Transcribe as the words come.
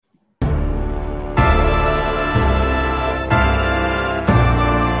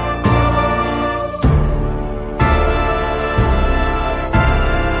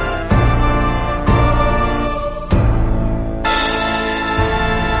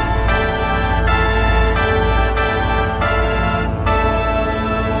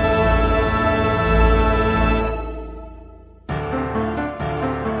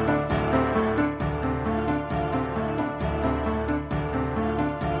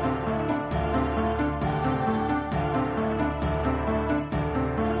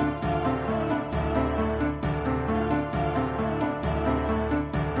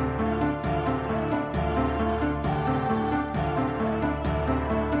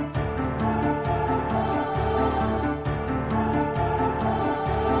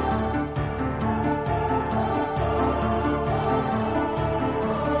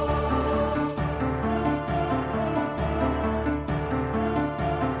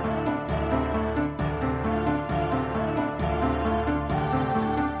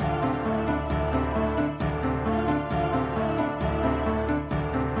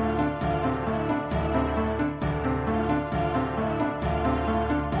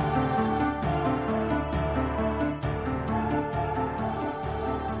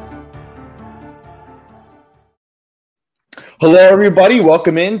Hello, everybody.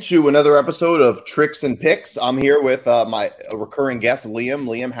 Welcome into another episode of Tricks and Picks. I'm here with my recurring guest, Liam.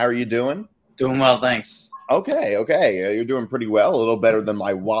 Liam, how are you doing? Doing well, thanks. Okay. You're doing pretty well. A little better than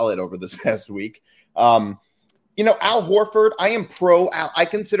my wallet over this past week. Al Horford, I am pro Al. I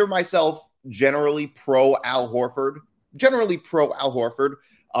consider myself generally pro Al Horford.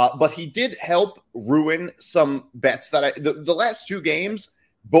 But he did help ruin some bets that the last two games,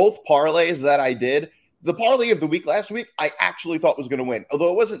 both parlays that I did. The parlay of the week last week, I actually thought was going to win,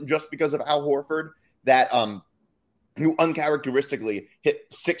 although it wasn't just because of Al Horford that who uncharacteristically hit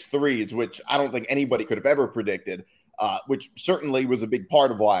 6 threes, which I don't think anybody could have ever predicted, which certainly was a big part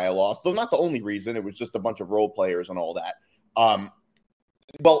of why I lost, though not the only reason. It was just a bunch of role players and all that.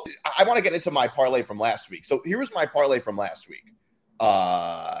 Well, I want to get into my parlay from last week. So here was my parlay from last week.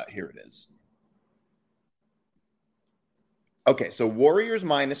 Here it is. Okay, so Warriors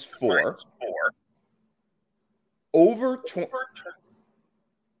 -4. Over 20.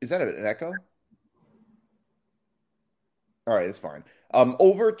 Is that an echo? All right, that's fine.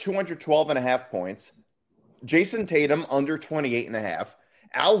 Over 212.5 points. Jason Tatum under 28.5.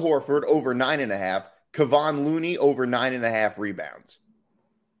 Al Horford over 9.5. Kevon Looney over 9.5 rebounds.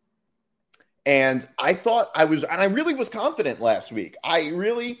 And I really was confident last week.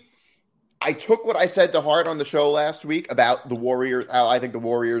 I took what I said to heart on the show last week about the Warriors. How I think the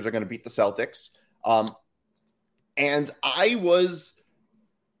Warriors are going to beat the Celtics. And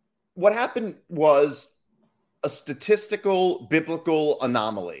what happened was a statistical biblical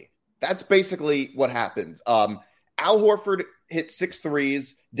anomaly. That's basically what happened. Al Horford hit 6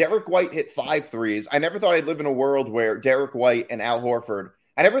 threes. Derek White hit 5 threes. I never thought I'd live in a world where Derek White and Al Horford,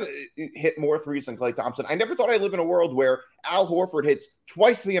 I never hit more threes than Klay Thompson. I never thought I'd live in a world where Al Horford hits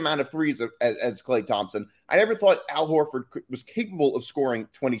twice the amount of threes as Klay Thompson. I never thought Al Horford was capable of scoring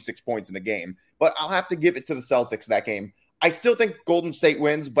 26 points in a game. But I'll have to give it to the Celtics that game. I still think Golden State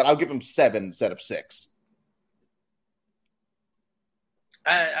wins, but I'll give them 7 instead of 6.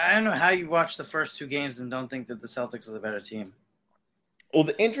 I don't know how you watch the first two games and don't think that the Celtics are the better team. Well,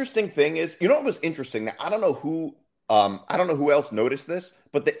 the interesting thing is, what was interesting? Now, I don't know who else noticed this,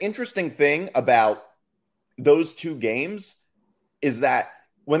 but the interesting thing about those two games is that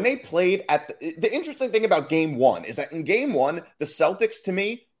when they played the interesting thing about game one is that in game one, the Celtics, to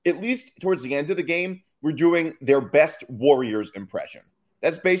me, at least towards the end of the game, were doing their best Warriors impression.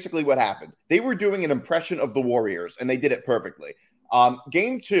 That's basically what happened. They were doing an impression of the Warriors, and they did it perfectly.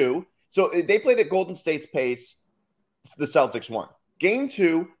 Game two, so they played at Golden State's pace. The Celtics won. Game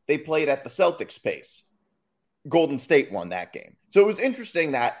two, they played at the Celtics' pace. Golden State won that game. So it was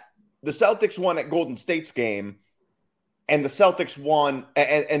interesting that the Celtics won at Golden State's game, and the Celtics won,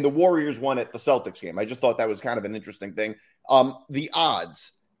 and the Warriors won at the Celtics game. I just thought that was kind of an interesting thing. The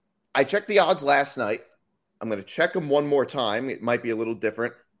odds. I checked the odds last night. I'm going to check them one more time. It might be a little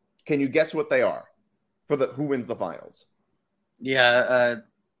different. Can you guess what they are for who wins the finals? Yeah,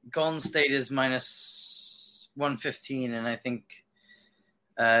 Golden State is -115, and I think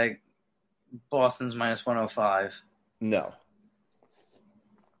Boston's -105. No.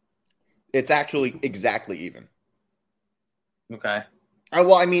 It's actually exactly even. Okay.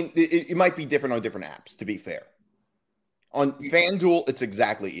 Well, I mean, it might be different on different apps, to be fair. On FanDuel, it's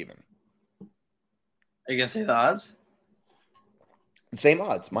exactly even. Are you going to say the odds? The same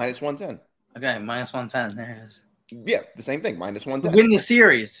odds, -110. Okay, -110. There it is. Yeah, the same thing, -110. To win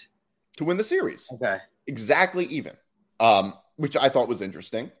the series. Okay. Exactly even, which I thought was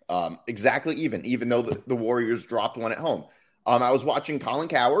interesting. Exactly even though the Warriors dropped one at home. I was watching Colin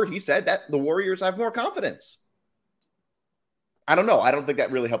Cowherd. He said that the Warriors have more confidence. I don't know. I don't think that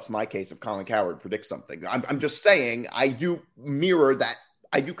really helps my case if Colin Cowherd predicts something. I'm just saying I do mirror that.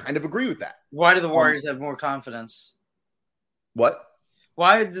 I do kind of agree with that. Why do the Warriors have more confidence? What?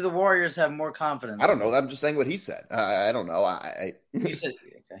 Why do the Warriors have more confidence? I don't know. I'm just saying what he said. I don't know. You said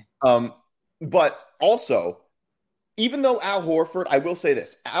okay. But also, even though Al Horford, I will say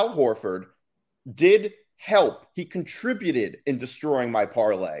this: Al Horford did help. He contributed in destroying my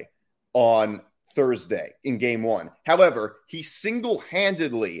parlay on Thursday in game one. However, he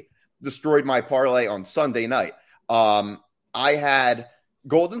single-handedly destroyed my parlay on Sunday night. I had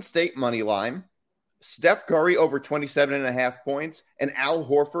Golden State money line, Steph Curry over 27.5 points, and Al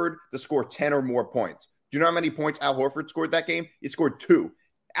Horford to score 10 or more points. Do you know how many points Al Horford scored that game? He scored 2.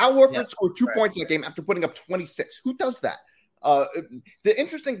 Al Horford scored 2 points that game after putting up 26. Who does that? The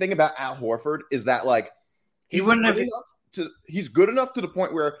interesting thing about Al Horford is that, like, he's good enough to the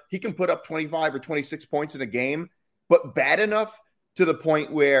point where he can put up 25 or 26 points in a game, but bad enough to the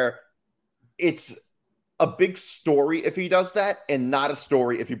point where it's a big story if he does that and not a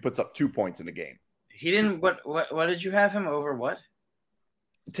story if he puts up 2 points in a game. He didn't. What did you have him over? What?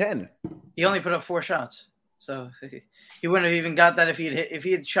 10. He only put up 4 shots, so he wouldn't have even got that if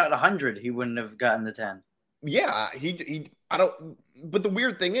he had shot 100. He wouldn't have gotten the 10. Yeah, he I don't. But the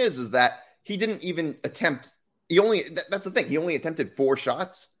weird thing is that he didn't even attempt. He only that's the thing. He only attempted 4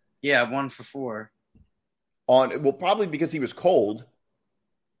 shots. Yeah, 1 for 4. Probably because he was cold.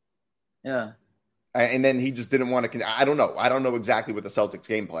 Yeah. And then he just didn't want to. I don't know. I don't know exactly what the Celtics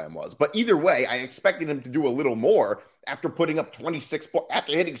game plan was. But either way, I expected him to do a little more after putting up 26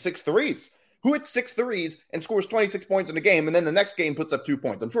 after hitting 6 threes. Who hits 6 threes and scores 26 points in a game, and then the next game puts up 2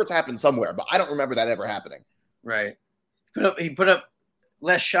 points? I'm sure it's happened somewhere, but I don't remember that ever happening. Right. He put up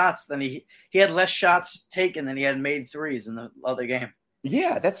less shots than he had less shots taken than he had made threes in the other game.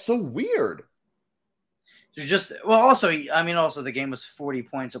 Yeah, that's so weird. There's just also the game was 40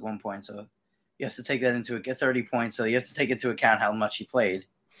 points at one point, so you have to take that into account. 30 points, so you have to take into account how much he played.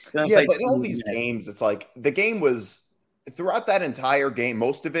 Yeah, but in all these games, it's like the game was throughout that entire game.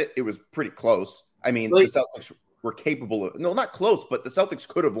 Most of it was pretty close. I mean, the Celtics were capable of not close, but the Celtics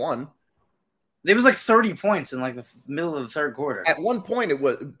could have won. There was like 30 points in like the middle of the third quarter. At one point, it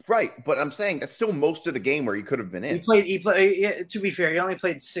was right, but I'm saying that's still most of the game where he could have been in. He played. Yeah, to be fair, he only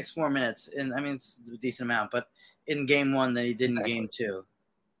played 6 more minutes, and it's a decent amount. But in game 1, than he did in game 2.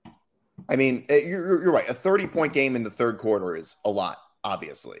 I mean, you're right. A 30-point game in the third quarter is a lot,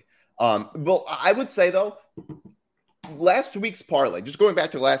 obviously. Well, I would say though, last week's parlay. Just going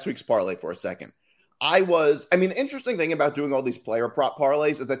back to last week's parlay for a second. The interesting thing about doing all these player prop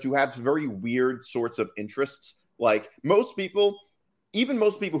parlays is that you have very weird sorts of interests. Like most people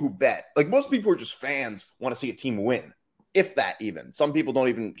who bet, like most people who are just fans, want to see a team win, if that even. Some people don't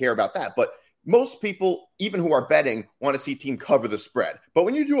even care about that. But most people, even who are betting, want to see a team cover the spread. But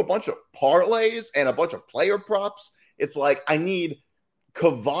when you do a bunch of parlays and a bunch of player props, it's like, I need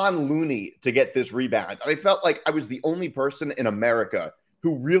Kevon Looney to get this rebound. And I felt like I was the only person in America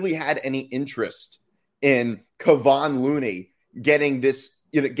who really had any interest in Kevon Looney getting this,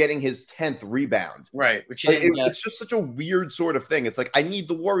 getting his 10th rebound. Right. Which it's just such a weird sort of thing. It's like, I need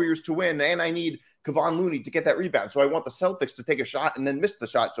the Warriors to win and I need Kevon Looney to get that rebound. So I want the Celtics to take a shot and then miss the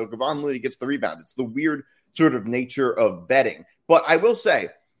shot. So Kevon Looney gets the rebound. It's the weird sort of nature of betting. But I will say,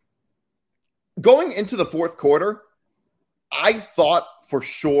 going into the fourth quarter, I thought for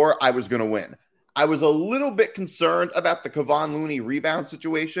sure I was going to win. I was a little bit concerned about the Kevon Looney rebound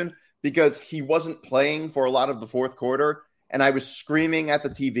situation because he wasn't playing for a lot of the fourth quarter. And I was screaming at the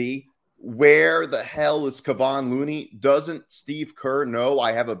TV, where the hell is Kevon Looney? Doesn't Steve Kerr know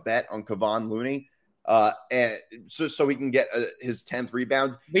I have a bet on Kevon Looney? And so he can get his 10th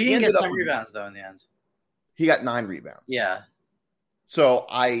rebound. But he didn't get 10 rebounds, though, in the end. He got 9 rebounds. Yeah. So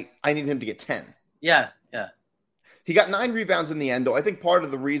I need him to get 10. Yeah. He got 9 rebounds in the end, though. I think part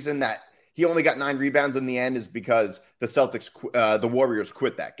of the reason that he only got 9 rebounds in the end is because the Warriors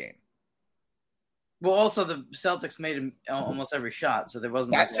quit that game. Well, also the Celtics made him almost every shot, so there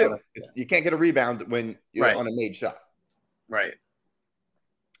wasn't that too. You can't get a rebound when you're on a made shot. Right.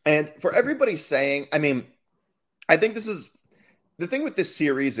 And for everybody saying, I think this is the thing with this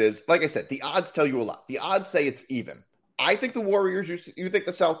series is, like I said, the odds tell you a lot. The odds say it's even. I think the Warriors, you think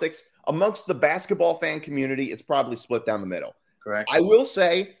the Celtics, amongst the basketball fan community, it's probably split down the middle. Correct. I will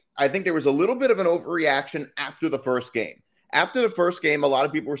say, I think there was a little bit of an overreaction after the first game. After the first game, a lot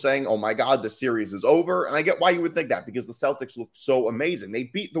of people were saying, oh my God, the series is over. And I get why you would think that, because the Celtics look so amazing. They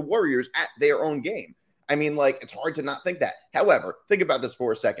beat the Warriors at their own game. It's hard to not think that. However, think about this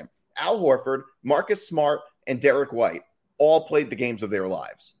for a second. Al Horford, Marcus Smart, and Derek White all played the games of their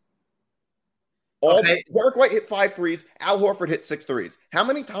lives. Derek White hit 5 threes. Al Horford hit 6 threes. How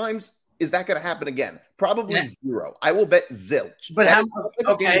many times is that going to happen again? Probably 0. I will bet zilch. But it's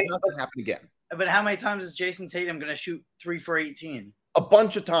not going to happen again. But how many times is Jason Tatum going to shoot 3 for 18? A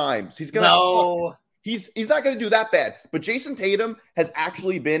bunch of times. He's going to suck. He's not going to do that bad. But Jason Tatum has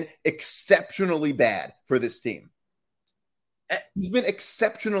actually been exceptionally bad for this team. He's been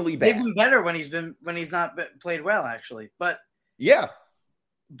exceptionally bad. They've been better when he's not played well, actually. But yeah.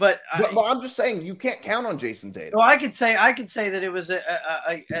 But I'm just saying you can't count on Jason Tatum. Well, I could say that it was an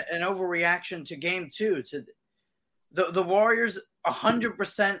overreaction to game 2. To the Warriors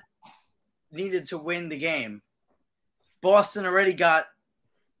 100% needed to win the game. Boston already got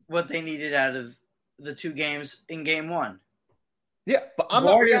what they needed out of the 2 games in game 1. Yeah, but I'm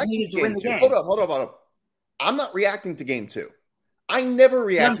not reacting to game 2. Hold up. I'm not reacting to game 2. I never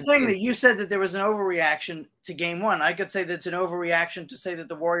reacted. I'm saying that you said that there was an overreaction to game 1. I could say that it's an overreaction to say that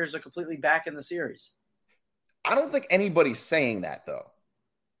the Warriors are completely back in the series. I don't think anybody's saying that, though.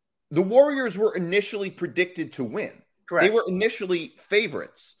 The Warriors were initially predicted to win. Correct. They were initially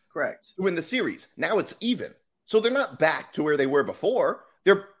favorites. Correct. to win the series. Now it's even. So they're not back to where they were before.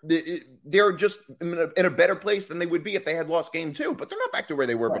 They're just in a better place than they would be if they had lost game 2, but they're not back to where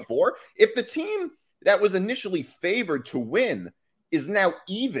they were before. If the team that was initially favored to win is now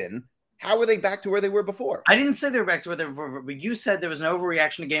even, how are they back to where they were before? I didn't say they were back to where they were before, but you said there was an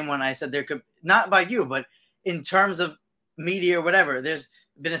overreaction to game 1. I said there could, not by you, but in terms of media or whatever, there's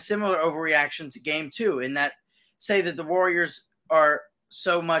been a similar overreaction to game 2 in that say that the Warriors are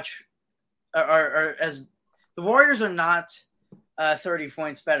so much are as the Warriors are not 30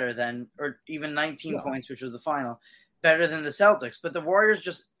 points better than, or even 19 points, which was the final, better than the Celtics. But the Warriors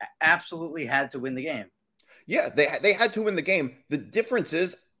just absolutely had to win the game. Yeah, they had to win the game. The difference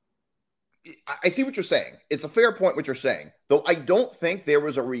is, I see what you're saying. It's a fair point what you're saying, though I don't think there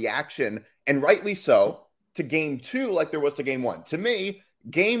was a reaction, and rightly so, to game 2 like there was to game 1. To me,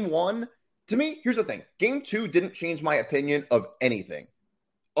 game 1, here's the thing. Game 2 didn't change my opinion of anything.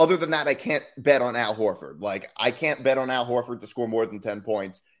 Other than that, I can't bet on Al Horford. Like, I can't bet on Al Horford to score more than 10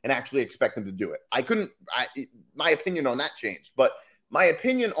 points and actually expect him to do it. My opinion on that changed, but my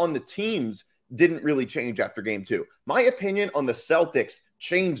opinion on the teams didn't really change after game 2. My opinion on the Celtics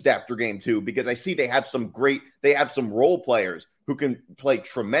changed after game 2 because I see they have some role players who can play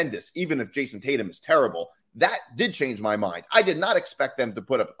tremendous, even if Jason Tatum is terrible. That did change my mind. I did not expect them to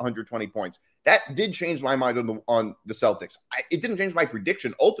put up 120 points. That did change my mind on the Celtics. It didn't change my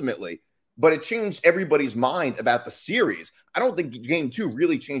prediction ultimately, but it changed everybody's mind about the series. I don't think game 2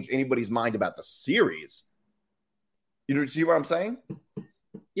 really changed anybody's mind about the series. You see what I'm saying?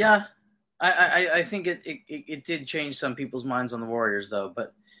 Yeah, I think it did change some people's minds on the Warriors, though.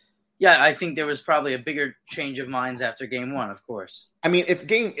 But yeah, I think there was probably a bigger change of minds after game 1, of course. If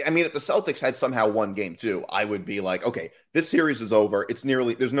the Celtics had somehow won game 2, I would be like, okay, this series is over.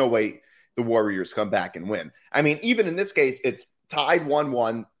 There's no way the Warriors come back and win. Even in this case, it's tied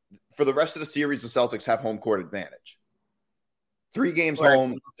 1-1. For the rest of the series, the Celtics have home court advantage. 3 games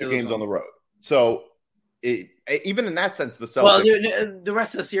home, 2 games on the road. So even in that sense, the Celtics... Well, the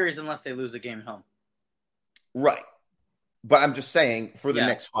rest of the series, unless they lose a game at home. Right. But I'm just saying, for the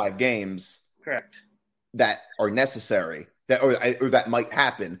next 5 games... Correct. That are necessary, that might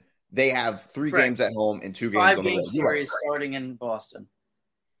happen, they have 3 games at home and 2 games on the road. 5-game series starting in Boston.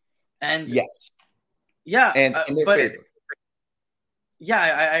 And yes. Yeah. And but yeah,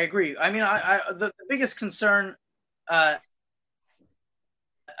 I agree. The biggest concern right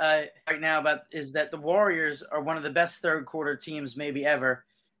now is that the Warriors are one of the best third quarter teams maybe ever,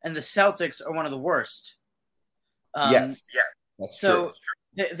 and the Celtics are one of the worst. Yes, that's true.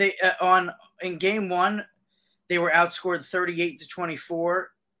 They in game 1, they were outscored 38-24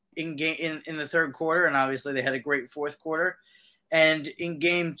 in the third quarter, and obviously they had a great fourth quarter. And in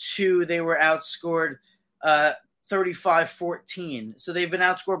game 2, they were outscored 35-14. So they've been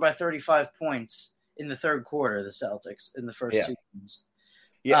outscored by 35 points in the third quarter, the Celtics, in the first 2 games.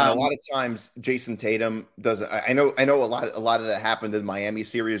 Yeah, and a lot of times Jason Tatum doesn't. I know a lot of that happened in the Miami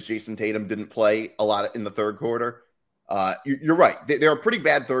series. Jason Tatum didn't play a lot in the third quarter. You're right. They're a pretty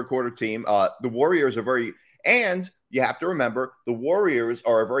bad third quarter team. The Warriors are very, and you have to remember the Warriors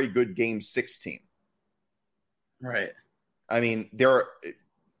are a very good game 6 team. Right. I don't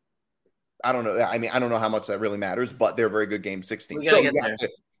know. I don't know how much that really matters, but they're a very good game 6 team. So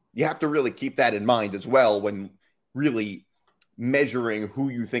you have to really keep that in mind as well when really measuring who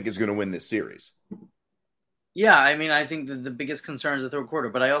you think is going to win this series. Yeah, I think the biggest concern is the third quarter,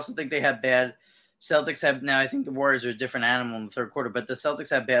 but I also think they have bad. Celtics have now. I think the Warriors are a different animal in the third quarter, but the Celtics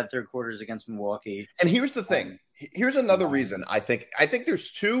have bad third quarters against Milwaukee. And here's the thing. Here's another reason. I think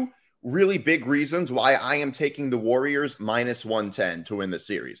there's 2 really big reasons why I am taking the Warriors minus 110 to win the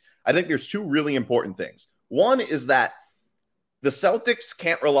series. I think there's 2 really important things. One is that the Celtics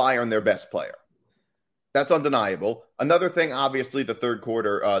can't rely on their best player. That's undeniable. Another thing, obviously, the third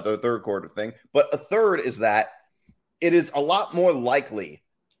quarter thing. But a third is that it is a lot more likely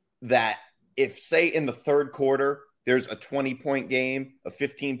that if, say, in the third quarter, there's a 20-point game, a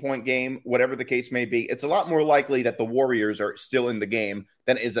 15-point game, whatever the case may be, it's a lot more likely that the Warriors are still in the game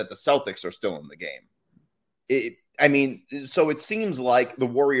than it is that the Celtics are still in the game. So it seems like the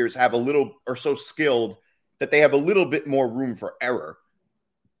Warriors are so skilled that they have a little bit more room for error.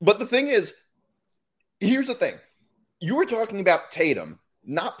 But the thing is, here's the thing. You were talking about Tatum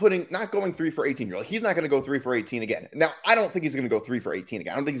not going 3 for 18. You're like, he's not going to go 3 for 18 again. Now, I don't think he's going to go 3 for 18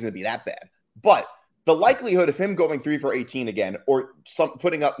 again. I don't think he's going to be that bad. But the likelihood of him going 3 for 18 again or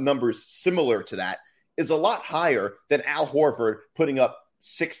putting up numbers similar to that is a lot higher than Al Horford putting up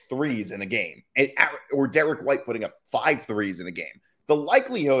 6 threes in a game or Derek White putting up 5 threes in a game. The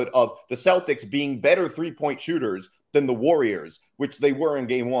likelihood of the Celtics being better 3-point shooters than the Warriors, which they were in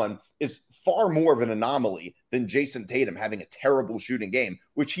game one, is far more of an anomaly than Jason Tatum having a terrible shooting game,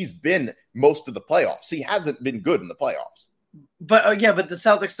 which he's been most of the playoffs. He hasn't been good in the playoffs. But but the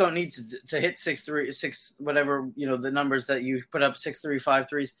Celtics don't need to hit 6 whatever, the numbers that you put up, 6-3, 5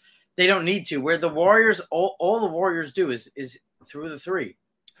 threes. They don't need to. Where the Warriors, all the Warriors do is through the three.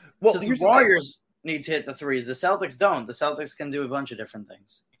 Well, so the Warriors need to hit the threes. The Celtics don't. The Celtics can do a bunch of different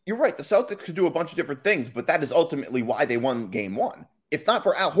things. You're right. The Celtics could do a bunch of different things, but that is ultimately why they won game one. If not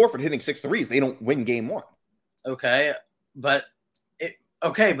for Al Horford hitting 6 threes, they don't win game one. Okay, but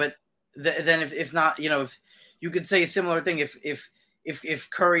then if not, if you could say a similar thing, if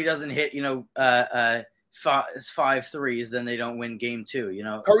Curry doesn't hit, 5 threes, then they don't win game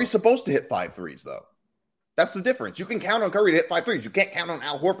two. Curry's supposed to hit 5 threes, though. That's the difference. You can count on Curry to hit 5 threes. You can't count on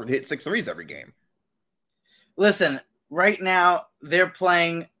Al Horford to hit 6 threes every game. Listen, right now they're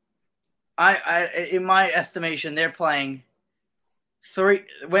playing. In my estimation, they're playing 3.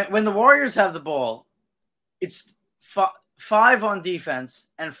 When the Warriors have the ball, it's 5 on defense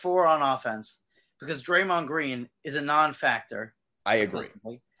and 4 on offense because Draymond Green is a non-factor. I agree.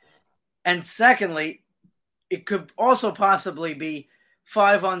 And secondly, it could also possibly be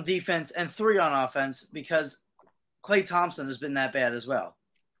 5 on defense and 3 on offense because Klay Thompson has been that bad as well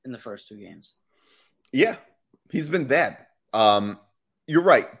in the first 2 games. Yeah, he's been bad. You're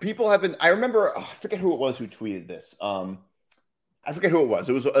right. People have been. I remember. I forget who it was who tweeted this. I forget who it was.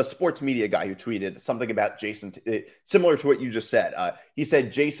 It was a sports media guy who tweeted something about Jason, similar to what you just said. He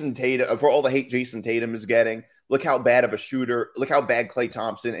said Jason Tatum, for all the hate Jason Tatum is getting, look how bad of a shooter, look how bad Klay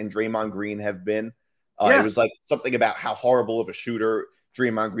Thompson and Draymond Green have been. It was like something about how horrible of a shooter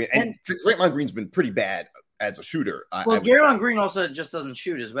Draymond Green, and Draymond Green's been pretty bad as a shooter. Draymond Green also just doesn't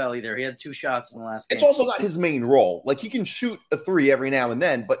shoot as well either. He had 2 shots in the last game. It's also not his main role. Like, he can shoot a 3 every now and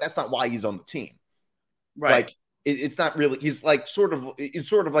then, but that's not why he's on the team. Right. Like, it's not really. He's like sort of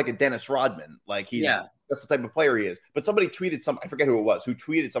like a Dennis Rodman. Like, that's the type of player he is. But somebody tweeted I forget who it was, who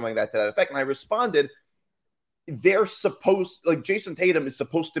tweeted something to that effect, and I responded. Jason Tatum is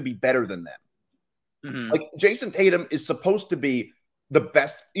supposed to be better than them. Mm-hmm. Like, Jason Tatum is supposed to be the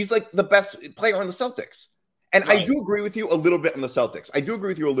best. He's like the best player on the Celtics. And right. I do agree with you a little bit on the Celtics. I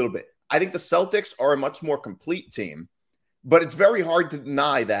think the Celtics are a much more complete team, but it's very hard to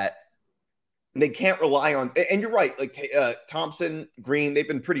deny that they can't rely on, and you're right, like Thompson, Green, they've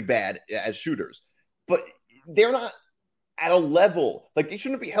been pretty bad as shooters, but they're not at a level, like they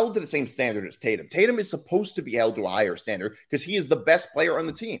shouldn't be held to the same standard as Tatum. Tatum is supposed to be held to a higher standard because he is the best player on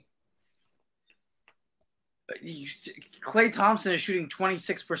the team. Klay Thompson is shooting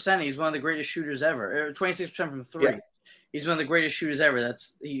 26%. He's one of the greatest shooters ever. 26% from 3. Yeah. He's one of the greatest shooters ever.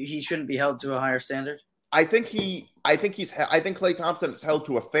 He shouldn't be held to a higher standard. I think Klay Thompson is held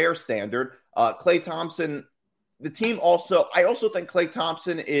to a fair standard. Klay Thompson, the team also. I also think Klay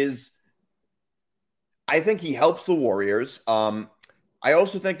Thompson is. I think he helps the Warriors. I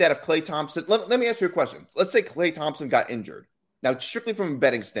also think that if Klay Thompson, let me ask you a question. Let's say Klay Thompson got injured. Now, strictly from a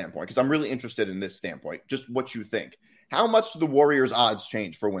betting standpoint, because I'm really interested in this standpoint, just what you think. How much do the Warriors' odds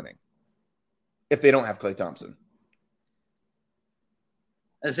change for winning if they don't have Klay Thompson?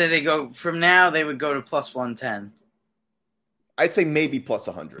 I say they would go to plus 110. I'd say maybe plus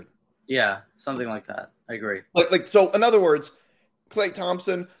 100. Yeah, something like that. I agree. So, in other words, Klay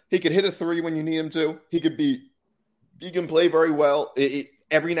Thompson, he could hit a 3 when you need him to. He can play very well.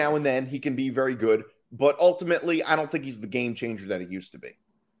 Every now and then, he can be very good. But ultimately, I don't think he's the game changer that he used to be.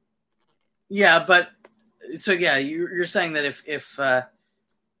 Yeah, but so yeah, you're saying that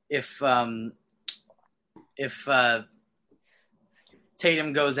if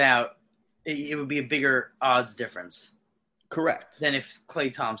Tatum goes out, it would be a bigger odds difference. Correct. Than if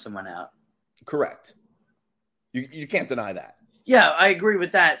Klay Thompson went out. Correct. You can't deny that. Yeah, I agree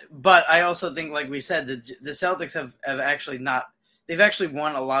with that. But I also think, like we said, the Celtics have actually not. They've actually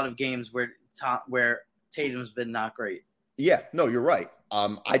won a lot of games where Tatum's been not great. Yeah, no, you're right.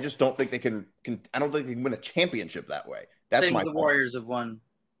 I just don't think they can. I don't think they can win a championship that way. That's Same my with the point. Warriors have won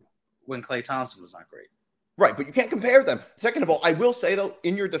when Klay Thompson was not great. Right, but you can't compare them. Second of all, I will say, though,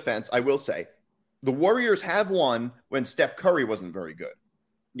 in your defense, I will say the Warriors have won when Steph Curry wasn't very good.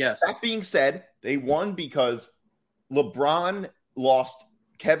 Yes. That being said, they won because LeBron lost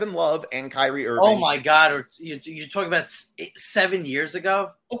Kevin Love and Kyrie Irving. Oh, my God. You're talking about 7 years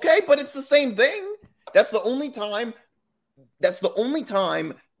ago? Okay, but it's the same thing. That's the only time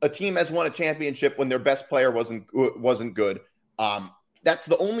a team has won a championship when their best player wasn't good. That's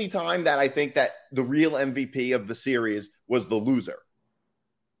the only time that I think that the real MVP of the series was the loser.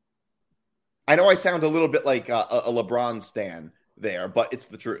 I know I sound a little bit like a LeBron stan there, but it's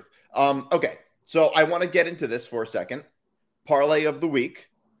the truth. Okay, So I want to get into this for a second. Parlay of the week.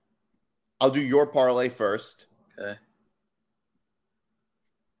 I'll do your parlay first. Okay.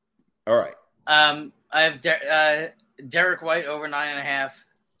 All right. I have Derek White over 9.5.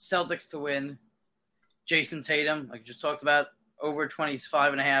 Celtics to win. Jason Tatum, like you just talked about, over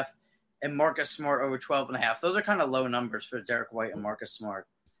 25.5, and Marcus Smart over 12.5. Those are kind of low numbers for Derek White and Marcus Smart.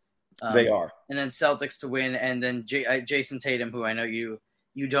 They are. And then Celtics to win, and then Jason Tatum, who I know you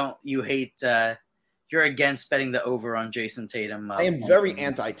hate. You're against betting the over on Jason Tatum. I am very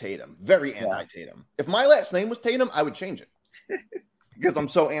anti-Tatum. Very anti-Tatum. If my last name was Tatum, I would change it because I'm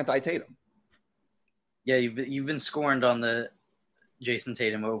so anti-Tatum. Yeah, you've been scorned on the Jason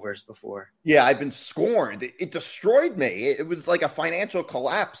Tatum overs before. Yeah, I've been scorned. It destroyed me. It was like a financial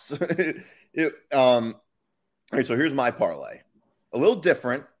collapse. All right, so here's my parlay. A little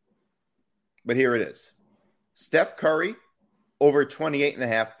different, but here it is. Steph Curry over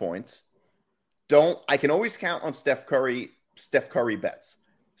 28.5 points. I can always count on Steph Curry bets.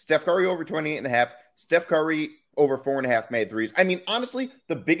 Steph Curry over 28.5. Steph Curry over 4.5 made threes. I mean, honestly,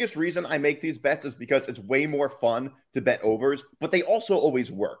 the biggest reason I make these bets is because it's way more fun to bet overs, but they also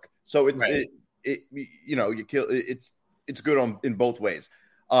always work. So it's Right. it's good in both ways.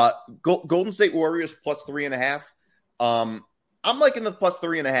 Golden State Warriors plus 3.5. I'm liking the plus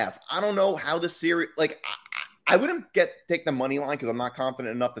 3.5. I don't know how the series, like, I wouldn't take the money line because I'm not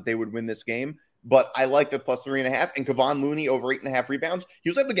confident enough that they would win this game. But I like the plus 3.5. And Kevon Looney over 8.5 rebounds.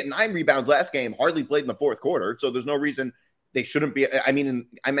 He was able to get 9 rebounds last game, hardly played in the fourth quarter. So there's no reason they shouldn't be. I meant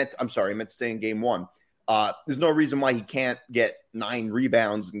to say in game 1. There's no reason why he can't get 9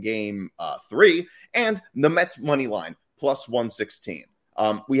 rebounds in game 3. And the Mets money line plus 116.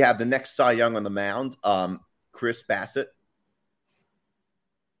 We have the next Cy Young on the mound, Chris Bassett.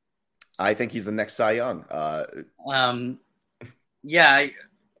 I think he's the next Cy Young.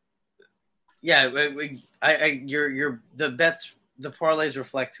 Your the bets, the parlays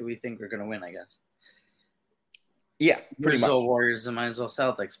reflect who we think are going to win, I guess. Yeah, pretty much. Warriors and might as well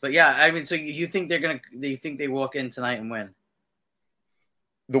Celtics. But yeah, I mean, so you think they walk in tonight and win?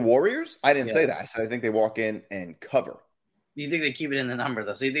 The Warriors? I didn't say that. I said I think they walk in and cover. You think they keep it in the number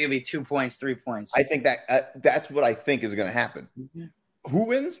though? So you think it'll be 2 points, 3 points? I think that's what I think is going to happen. Mm-hmm. Who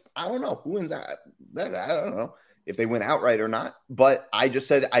wins? I don't know. Who wins? I don't know if they win outright or not. But I just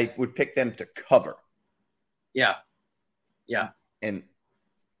said I would pick them to cover. Yeah. And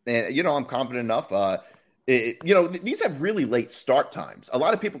I'm confident enough. These have really late start times. A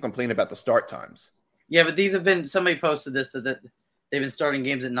lot of people complain about the start times. Yeah, but these have been. Somebody posted this that they've been starting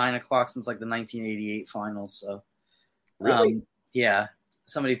games at 9:00 since like the 1988 finals. So really, yeah,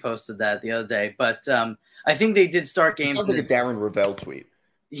 somebody posted that the other day. But I think they did start games. Sounds like a Darren Ravel tweet.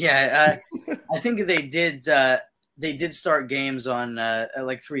 Yeah, I think they did. They did start games on at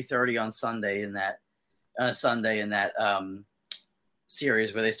like 3:30 on Sunday in that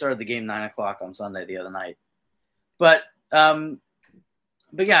series where they started the game 9:00 on Sunday the other night. But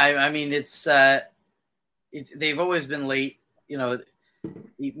yeah, I mean they've always been late.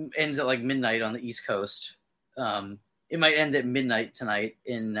 It ends at like midnight on the East Coast. It might end at midnight tonight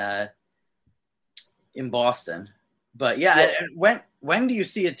in Boston. But yeah, when do you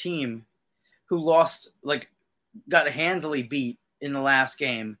see a team who lost, like got handily beat in the last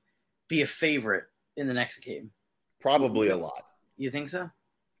game, be a favorite in the next game? Probably a lot. You think so?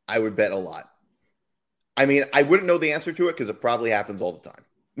 I would bet a lot. I mean, I wouldn't know the answer to it because it probably happens all the time.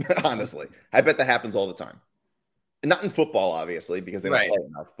 Honestly, I bet that happens all the time. And not in football, obviously, because they don't play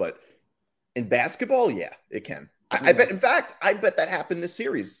enough. But in basketball, yeah, it can. I bet. In fact, I bet that happened this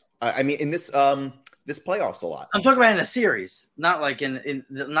series. I mean, in this playoffs a lot. I'm talking about in a series, not like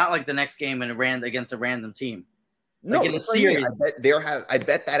not like the next game against a random team. Like in the series, I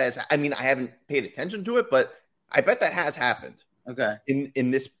bet that has. I mean, I haven't paid attention to it, but I bet that has happened. Okay.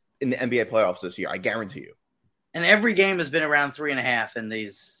 In the NBA playoffs this year, I guarantee you. And every game has been around 3.5 in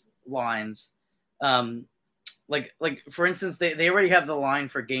these lines. Like for instance, they already have the line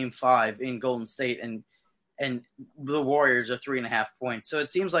for Game 5 in Golden State, and the Warriors are 3.5 points. So it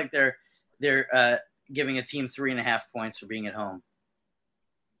seems like they're giving a team 3.5 points for being at home.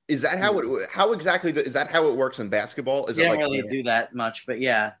 Is that how exactly is that how it works in basketball? They don't really do that much, but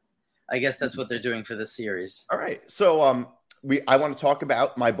yeah, I guess that's what they're doing for this series. All right, so I want to talk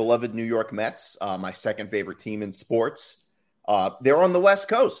about my beloved New York Mets, my second favorite team in sports. They're on the West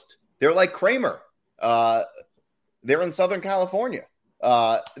Coast. They're like Kramer. They're in Southern California.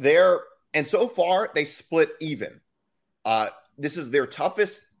 And so far they split even. This is their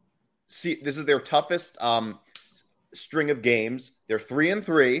toughest. This is their toughest string of games. They're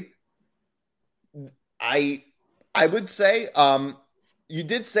 3-3. I would say, you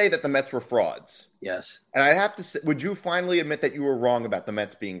did say that the Mets were frauds. Yes. And I have to say, would you finally admit that you were wrong about the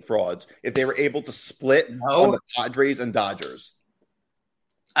Mets being frauds if they were able to split on No. the Padres and Dodgers?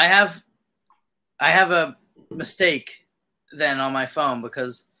 I have a mistake then on my phone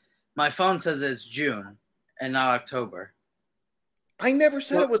because my phone says it's June and not October. I never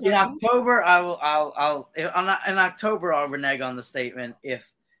said it was in October. I'll in October I'll renege on the statement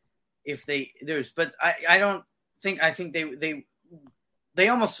if but I don't think I think they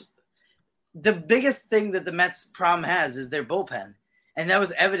almost the biggest thing that the Mets problem has is their bullpen, and that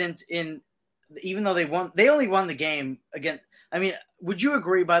was evident in even though they only won the game again. I mean, would you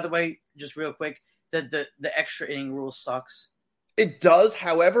agree, by the way, just real quick, that the extra inning rule sucks? It does.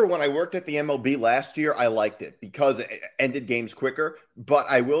 However, when I worked at the MLB last year, I liked it because it ended games quicker. But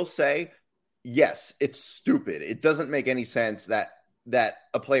I will say, yes, it's stupid. It doesn't make any sense that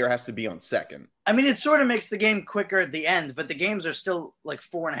a player has to be on second. I mean, it sort of makes the game quicker at the end, but the games are still like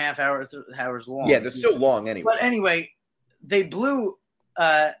 4.5 hours long. Yeah, they're still long anyway. But anyway, they blew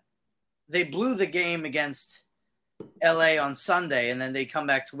the game against LA on Sunday, and then they come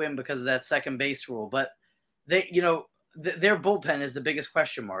back to win because of that second base rule. But they, their bullpen is the biggest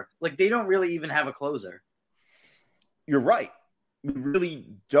question mark. Like, they don't really even have a closer. You're right. We really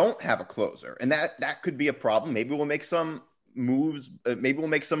don't have a closer, and that could be a problem. Maybe we'll make some moves. Maybe we'll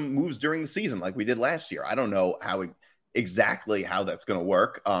make some moves during the season like we did last year. I don't know exactly how that's going to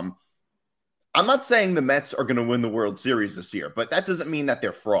work. I'm not saying the Mets are going to win the World Series this year, but that doesn't mean that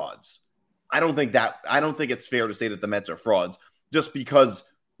they're frauds. I don't think it's fair to say that the Mets are frauds just because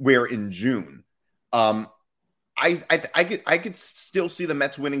we're in June. I could still see the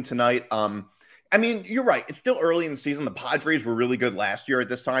Mets winning tonight. I mean, you're right. It's still early in the season. The Padres were really good last year at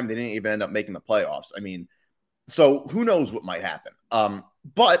this time. They didn't even end up making the playoffs. I mean, so who knows what might happen.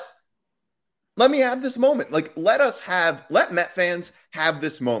 But let me have this moment. Like, let Met fans have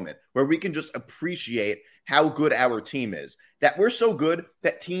this moment where we can just appreciate how good our team is. That we're so good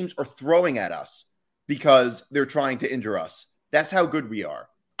that teams are throwing at us because they're trying to injure us. That's how good we are.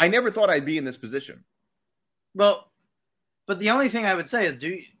 I never thought I'd be in this position. Well, but the only thing I would say is,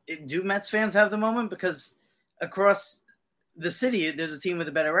 do Mets fans have the moment? Because across the city, there's a team with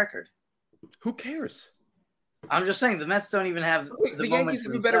a better record. Who cares? I'm just saying the Mets don't even have the Yankees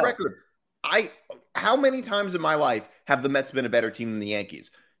have a better record. How many times in my life have the Mets been a better team than the Yankees?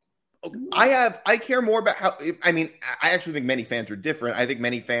 I care more about I actually think many fans are different. I think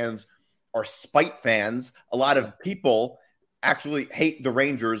many fans are spite fans. A lot of people actually hate the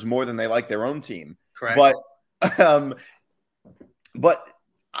Rangers more than they like their own team. Correct. But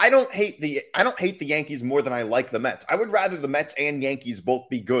I don't hate the Yankees more than I like the Mets. I would rather the Mets and Yankees both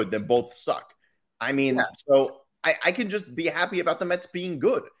be good than both suck. I mean, yeah. So I can just be happy about the Mets being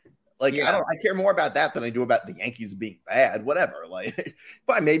good. Like, yeah. I care more about that than I do about the Yankees being bad, whatever. Like,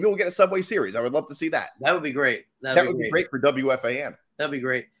 fine, maybe we'll get a Subway Series. I would love to see that. That would be great. That would be great for WFAN. That'd be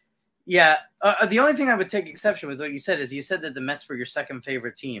great. Yeah. The only thing I would take exception with what you said is you said that the Mets were your second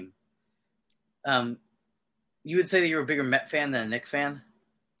favorite team. You would say that you're a bigger Met fan than a Knicks fan?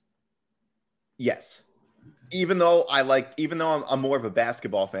 Yes. Even though I'm more of a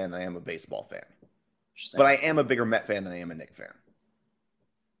basketball fan than I am a baseball fan. But I am a bigger Met fan than I am a Knicks fan.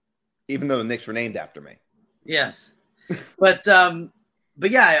 Even though the Knicks were named after me. Yes. But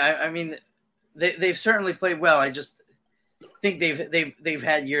yeah, I mean, they've certainly played well. I just think they've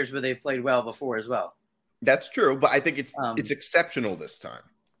had years where they've played well before as well. That's true, but I think it's exceptional this time.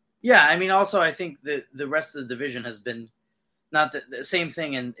 Yeah, I mean, also I think the rest of the division has been not the same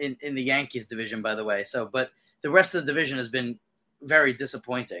thing in the Yankees division, by the way. So, but the rest of the division has been very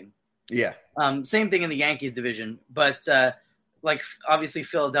disappointing. Yeah. Same thing in the Yankees division, but like obviously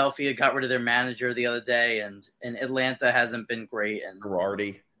Philadelphia got rid of their manager the other day, and Atlanta hasn't been great. And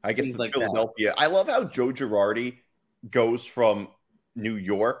Girardi, I guess like Philadelphia. That. I love how Joe Girardi goes from New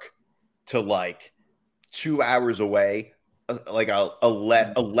York to like 2 hours away, like a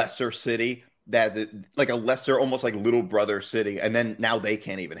lesser city. That like a lesser, almost like little brother city, and then now they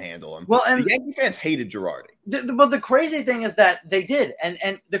can't even handle him. Well, and the Yankee fans hated Girardi. But the crazy thing is that they did,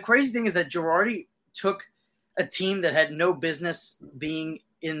 and the crazy thing is that Girardi took a team that had no business being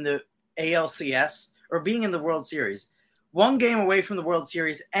in the ALCS or being in the World Series, one game away from the World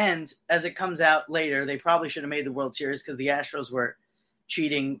Series, and as it comes out later, they probably should have made the World Series because the Astros were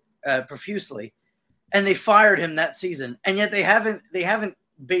cheating profusely, and they fired him that season, and yet they haven't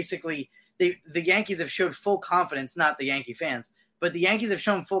basically. The Yankees have showed full confidence, not the Yankee fans, but the Yankees have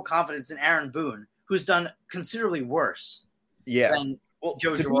shown full confidence in Aaron Boone, who's done considerably worse than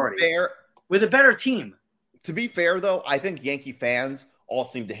Joe Girardi. With a better team. To be fair, though, I think Yankee fans all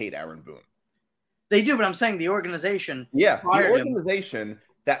seem to hate Aaron Boone. They do, but I'm saying the organization Yeah, the fired him. organization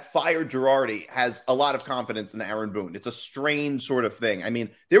that fired Girardi has a lot of confidence in Aaron Boone. It's a strange sort of thing. I mean,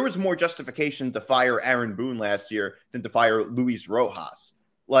 there was more justification to fire Aaron Boone last year than to fire Luis Rojas.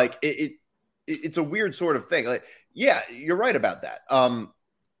 Like it's a weird sort of thing. Like, yeah, you're right about that.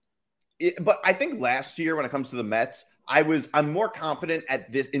 But I think last year when it comes to the Mets, I'm more confident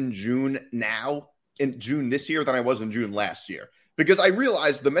in June this year than I was in June last year, because I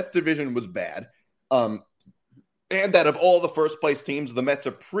realized the Mets division was bad. And that of all the first place teams, the Mets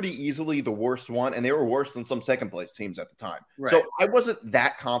are pretty easily the worst one, and they were worse than some second place teams at the time. Right. So I wasn't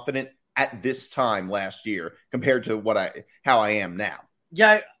that confident at this time last year compared to how I am now.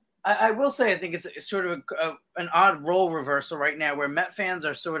 Yeah, I will say I think it's sort of an odd role reversal right now, where Met fans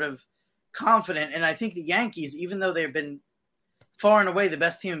are sort of confident, and I think the Yankees, even though they've been far and away the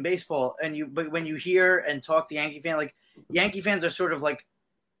best team in baseball, but when you hear and talk to Yankee fans are sort of like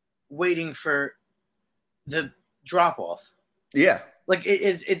waiting for the drop off. Yeah, like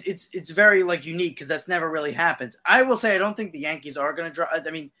it's very like unique because that's never really happened. I will say I don't think the Yankees are going to drop. I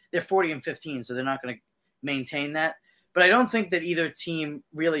mean, they're 40-15, so they're not going to maintain that. But I don't think that either team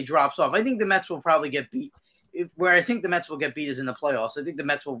really drops off. I think the Mets will probably get beat. Where I think the Mets will get beat is in the playoffs. I think the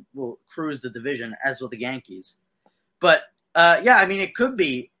Mets will cruise the division, as will the Yankees. But yeah, I mean, it could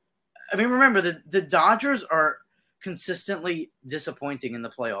be. I mean, remember the Dodgers are consistently disappointing in the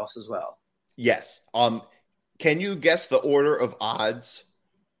playoffs as well. Yes. Can you guess the order of odds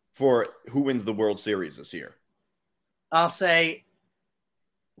for who wins the World Series this year? I'll say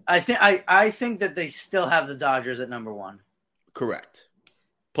I think that they still have the Dodgers at number 1. Correct.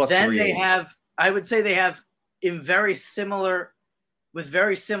 Plus then they have, I would say they have with very similar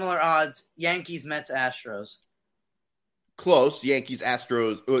odds, Yankees, Mets, Astros. Close. Yankees,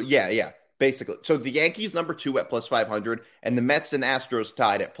 Astros. Yeah. Basically. So the Yankees number 2 at plus 500 and the Mets and Astros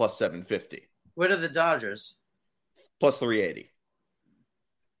tied at plus 750. What are the Dodgers? Plus 380.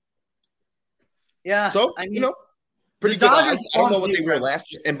 Yeah. So, I mean, pretty good odds. I don't know what they were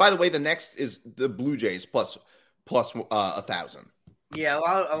last year. And by the way, the next is the Blue Jays plus 1,000. Yeah, a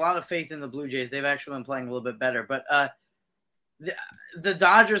lot of faith in the Blue Jays. They've actually been playing a little bit better. But the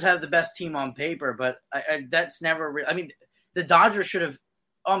Dodgers have the best team on paper, but that's never I mean, the Dodgers should have,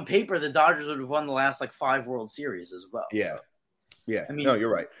 on paper, the Dodgers would have won the last 5 World Series as well. Yeah. So. Yeah, I mean, no,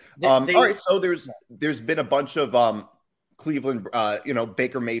 you're right. All right, so there's been a bunch of Cleveland,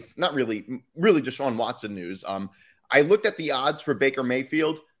 Baker Mayfield, not really Deshaun Watson news. I looked at the odds for Baker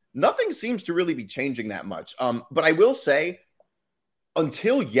Mayfield. Nothing seems to really be changing that much. But I will say,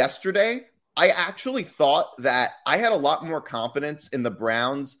 until yesterday, I actually thought that I had a lot more confidence in the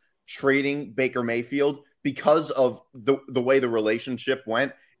Browns trading Baker Mayfield because of the way the relationship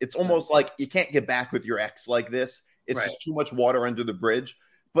went. It's almost like you can't get back with your ex like this. It's right. Just too much water under the bridge.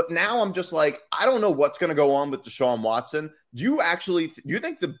 But now I'm just like, I don't know what's going to go on with Deshaun Watson. Do you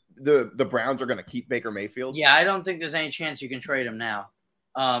think the Browns are going to keep Baker Mayfield? Yeah, I don't think there's any chance you can trade him now.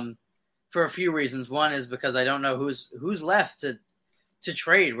 For a few reasons. One is because I don't know who's left to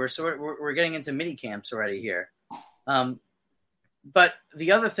trade. We're getting into mini camps already here. But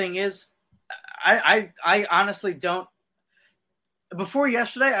the other thing is, I honestly don't. Before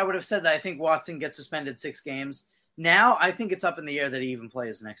yesterday, I would have said that I think Watson gets suspended 6 games. Now, I think it's up in the air that he even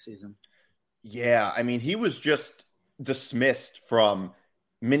plays next season. Yeah, I mean, he was just dismissed from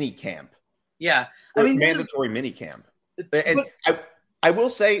mini camp. Yeah, I mean, mandatory mini camp. And I will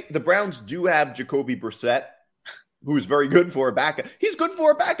say the Browns do have Jacoby Brissett, who's very good for a backup. He's good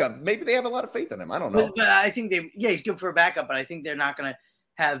for a backup. Maybe they have a lot of faith in him. I don't know. But I think he's good for a backup, but I think they're not going to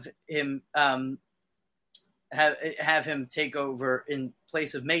have him have him take over in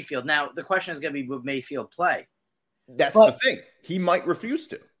place of Mayfield. Now, the question is going to be, would Mayfield play? That's the thing. He might refuse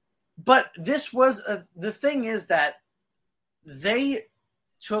to. But this was the thing is that they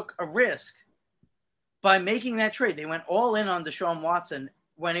took a risk by making that trade. They went all in on Deshaun Watson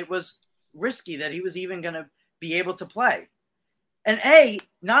when it was risky that he was even going to be able to play. And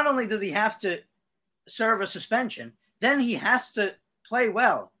not only does he have to serve a suspension, then he has to play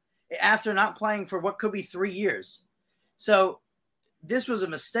well after not playing for what could be 3 years. So this was a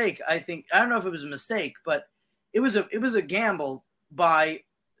mistake, I think. I don't know if it was a mistake, but it was a gamble by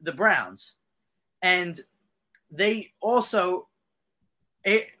the Browns. And they also,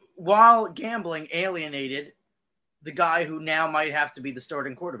 while gambling, alienated the guy who now might have to be the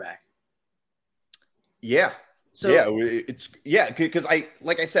starting quarterback. Yeah. Because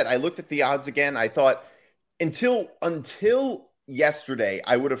like I said, I looked at the odds again. I thought until yesterday,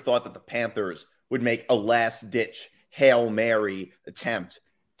 I would have thought that the Panthers would make a last-ditch Hail Mary attempt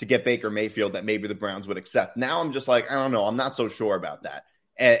to get Baker Mayfield that maybe the Browns would accept. Now I'm just like, I don't know. I'm not so sure about that.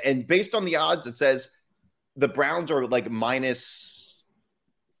 And based on the odds, it says the Browns are like minus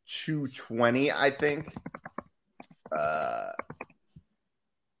 220, I think.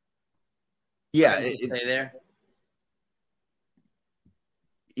 Yeah, stay there.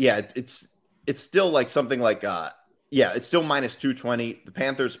 Yeah, it's still like something like it's still minus 220. The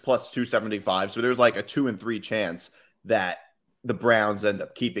Panthers plus 275. So there's like a 2 and 3 chance that the Browns end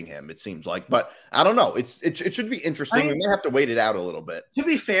up keeping him, it seems like. But I don't know. It should be interesting. We may have to wait it out a little bit. To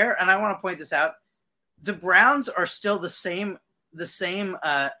be fair, and I want to point this out, the Browns are still the same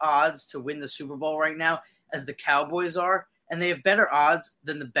odds to win the Super Bowl right now as the Cowboys are, and they have better odds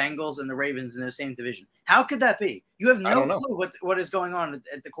than the Bengals and the Ravens in the same division. How could that be? You have no clue what is going on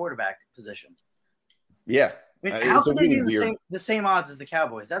at the quarterback position. Yeah. I mean, how can they be the same odds as the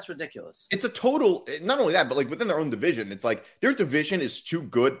Cowboys? That's ridiculous. It's a total, not only that, but like within their own division, it's like their division is too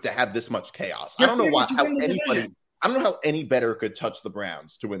good to have this much chaos. I don't know how any better could touch the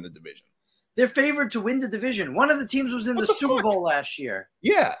Browns to win the division. They're favored to win the division. One of the teams was in the Super Bowl last year.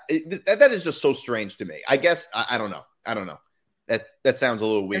 Yeah, that is just so strange to me. I guess I don't know. That sounds a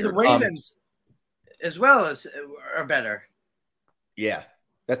little weird. And the Ravens, as well as are better. Yeah,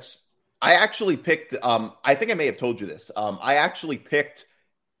 I actually picked. I think I may have told you this. I actually picked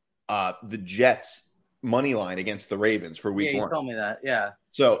the Jets money line against the Ravens for week 1. Yeah, you told me that. Yeah.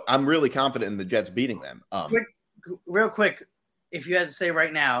 So I'm really confident in the Jets beating them. Real quick, if you had to say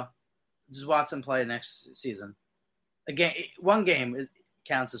right now, does Watson play next season? Again, one game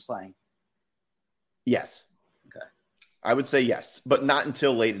counts as playing. Yes. Okay. I would say yes, but not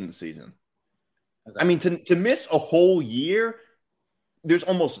until late in the season. Okay. I mean, to miss a whole year,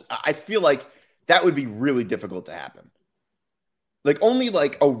 I feel like that would be really difficult to happen. Like only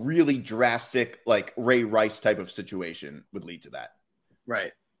like a really drastic, like Ray Rice type of situation would lead to that.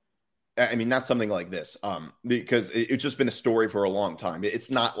 Right. I mean, not something like this, because it's just been a story for a long time. It's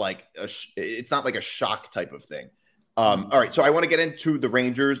not like a shock type of thing. All right, so I want to get into the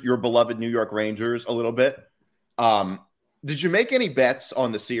Rangers, your beloved New York Rangers, a little bit. Did you make any bets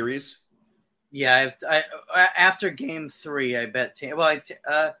on the series? Yeah, I after Game 3, I bet Tampa. Well,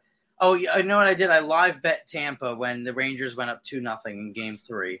 I know what I did. I live bet Tampa when the Rangers went up 2-0 in Game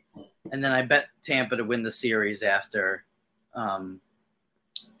 3, and then I bet Tampa to win the series after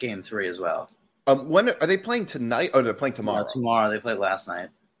Game 3 as well. When are they playing tonight? Or they're playing tomorrow? No, tomorrow. They played last night.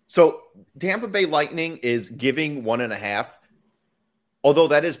 So Tampa Bay Lightning is giving 1.5, although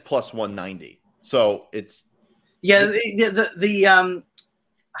that is plus 190. So it's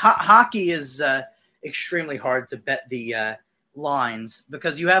hockey is extremely hard to bet the lines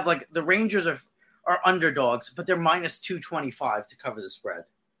because you have like the Rangers are underdogs, but they're minus 225 to cover the spread.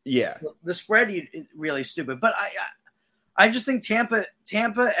 Yeah, the spread is really stupid. But I just think Tampa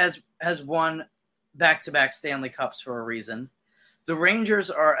has won back-to-back Stanley Cups for a reason. The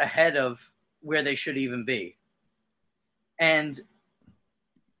Rangers are ahead of where they should even be, and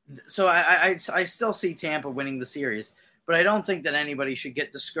so I still see Tampa winning the series. But I don't think that anybody should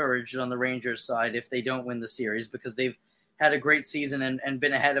get discouraged on the Rangers side if they don't win the series because they've had a great season and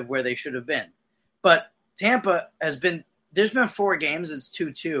been ahead of where they should have been. But Tampa there's been 4 games, it's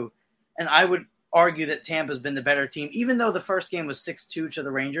 2-2. And I would argue that Tampa's been the better team. Even though the first game was 6-2 to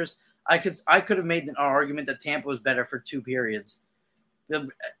the Rangers, I could have made an argument that Tampa was better for 2 periods.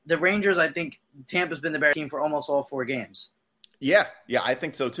 The Rangers, I think Tampa's been the better team for almost all 4 games. Yeah, I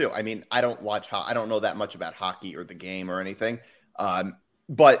think so too. I mean, I don't know that much about hockey or the game or anything.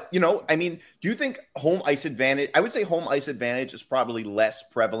 But, I mean, do you think home ice advantage? I would say home ice advantage is probably less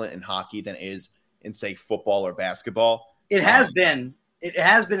prevalent in hockey than it is in, say, football or basketball. It has been. It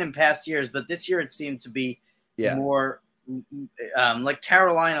has been in past years, but this year it seemed to be more like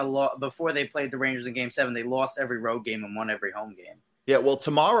Carolina before they played the Rangers in Game 7. They lost every road game and won every home game. Yeah, well,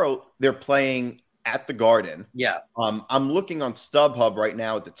 tomorrow they're playing at the Garden. Yeah. I'm looking on StubHub right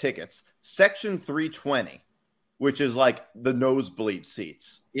now at the tickets. Section 320, which is like the nosebleed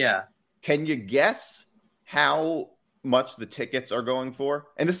seats. Yeah. Can you guess how much the tickets are going for?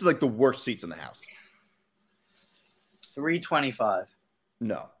 And this is like the worst seats in the house. $325.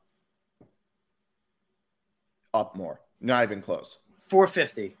 No. Up more. Not even close.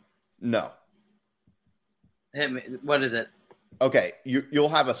 $450. No. Hit me. What is it? Okay, you'll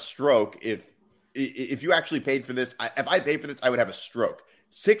have a stroke if you actually paid for this. If I paid for this, I would have a stroke.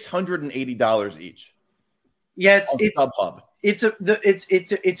 $680 each. Yeah,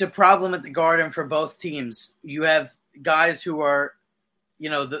 it's a problem at the Garden for both teams. You have guys who are,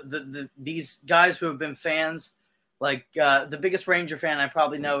 these guys who have been fans. Like the biggest Ranger fan I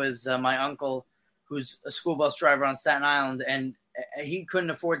probably know is my uncle, who's a school bus driver on Staten Island, and he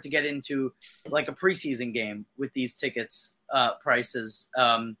couldn't afford to get into like a preseason game with these tickets prices.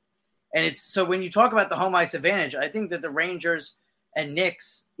 And it's so when you talk about the home ice advantage, I think that the Rangers and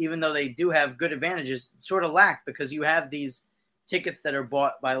Knicks, even though they do have good advantages, sort of lack because you have these tickets that are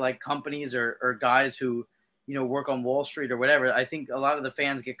bought by like companies or guys who, work on Wall Street or whatever. I think a lot of the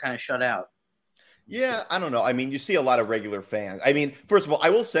fans get kind of shut out. Yeah, I don't know. I mean, you see a lot of regular fans. I mean, first of all, I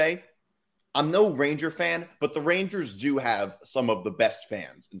will say I'm no Ranger fan, but the Rangers do have some of the best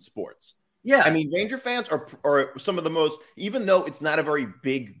fans in sports. Yeah. I mean, Ranger fans are some of the most, even though it's not a very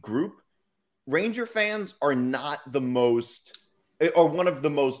big group, Ranger fans are not the most, or one of the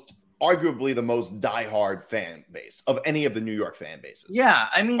most, arguably the most diehard fan base of any of the New York fan bases. Yeah.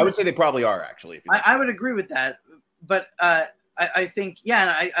 I mean, I would say they probably are actually. If I would agree with that. But I think,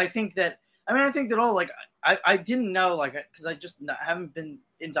 I think that, I think that all, like, I didn't know, like, because I just haven't been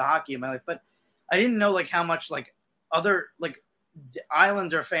into hockey in my life, but I didn't know, like, how much, like, other, like,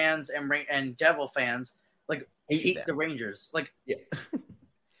 Islander fans and Devil fans, like, hate the Rangers. Like, yeah.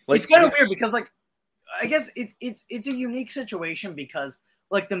 Like, it's kind of weird because, like, I guess it's a unique situation because,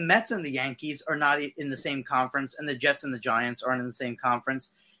 like, the Mets and the Yankees are not in the same conference, and the Jets and the Giants aren't in the same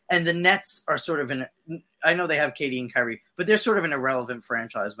conference. And the Nets are sort of I know they have Katie and Kyrie, but they're sort of an irrelevant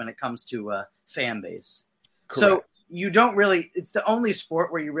franchise when it comes to fan base. Correct. So you don't really, it's the only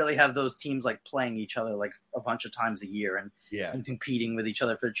sport where you really have those teams like playing each other like a bunch of times a year and competing with each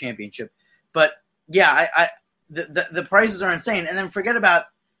other for the championship. But yeah, the prices are insane. And then forget about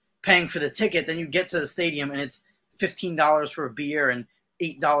paying for the ticket. Then you get to the stadium and it's $15 for a beer and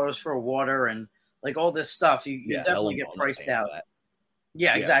 $8 for a water and like all this stuff. You definitely get priced out.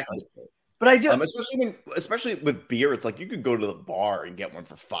 Yeah, exactly. But I do, especially with beer. It's like you could go to the bar and get one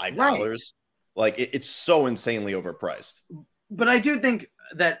for $5. Right. Like it's so insanely overpriced. But I do think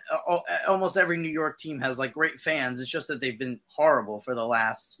that almost every New York team has like great fans. It's just that they've been horrible for the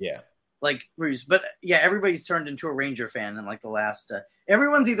last like years. But yeah, everybody's turned into a Ranger fan in like the last.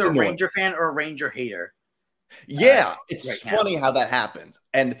 Everyone's either a Ranger fan or a Ranger hater. Yeah, it's funny how that happened,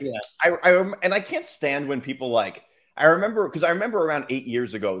 and I can't stand when people like. I remember around 8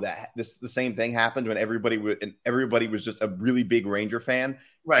 years ago that the same thing happened when everybody was just a really big Ranger fan.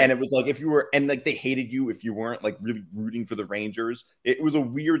 Right. And it was like if you were and like they hated you if you weren't like really rooting for the Rangers. It was a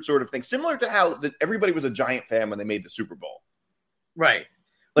weird sort of thing, similar to how everybody was a Giant fan when they made the Super Bowl. Right.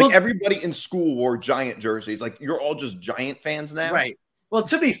 Like everybody in school wore Giant jerseys. Like you're all just Giant fans now. Right. Well,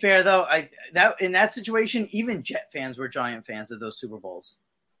 to be fair though, in that situation, even Jet fans were Giant fans of those Super Bowls.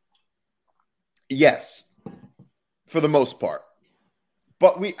 Yes. For the most part.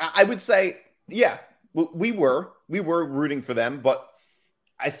 But I would say, we were rooting for them, but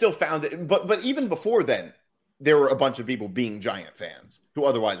I still found it. But even before then, there were a bunch of people being Giant fans who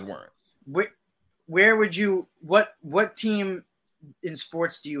otherwise weren't. Where would you, what team in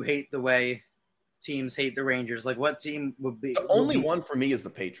sports do you hate the way teams hate the Rangers? Like what team would be? The only one for me is the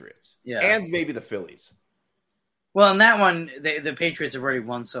Patriots. Yeah. And maybe the Phillies. Well, in that one, the Patriots have already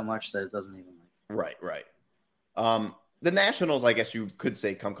won so much that it doesn't even. Right. The Nationals, I guess you could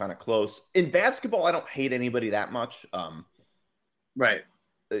say, come kind of close. In basketball, I don't hate anybody that much. Right.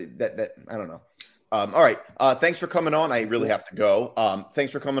 That I don't know. All right. Thanks for coming on. I really have to go.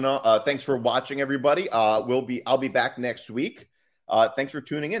 Thanks for coming on. Thanks for watching, everybody. I'll be back next week. Thanks for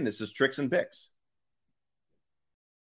tuning in. This is Tricks and Picks.